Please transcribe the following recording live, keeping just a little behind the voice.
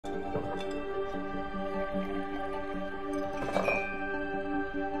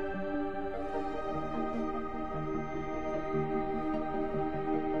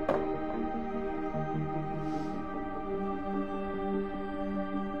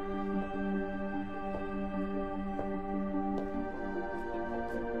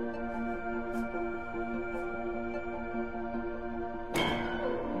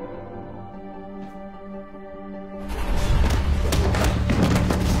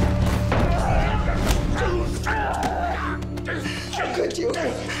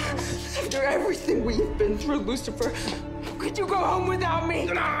everything we've been through, Lucifer, could you go home without me?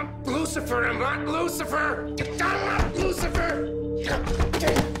 No, Lucifer, I'm not Lucifer! I'm not Lucifer!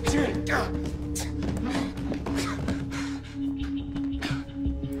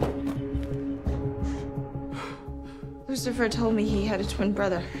 Lucifer told me he had a twin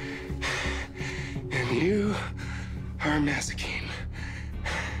brother. And you are Masakine.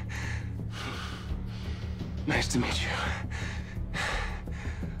 Nice to meet you.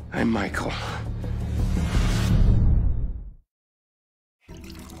 I'm Michael.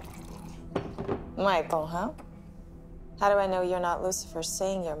 Michael, huh? How do I know you're not Lucifer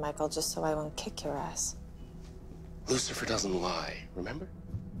saying you're Michael just so I won't kick your ass? Lucifer doesn't lie, remember?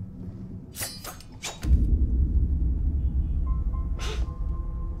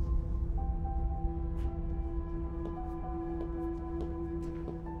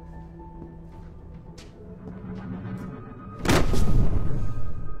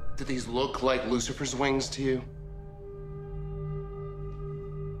 Do these look like Lucifer's wings to you?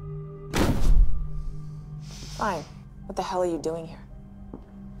 Fine. What the hell are you doing here?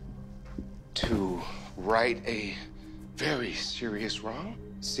 To right a very serious wrong.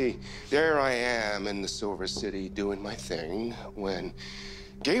 See, there I am in the Silver City doing my thing when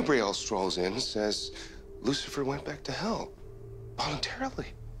Gabriel strolls in and says Lucifer went back to hell voluntarily.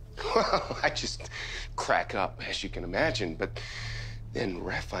 Well, I just crack up, as you can imagine, but then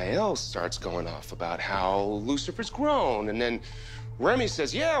Raphael starts going off about how Lucifer's grown, and then Remy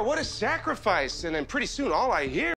says, yeah, what a sacrifice, and then pretty soon all I hear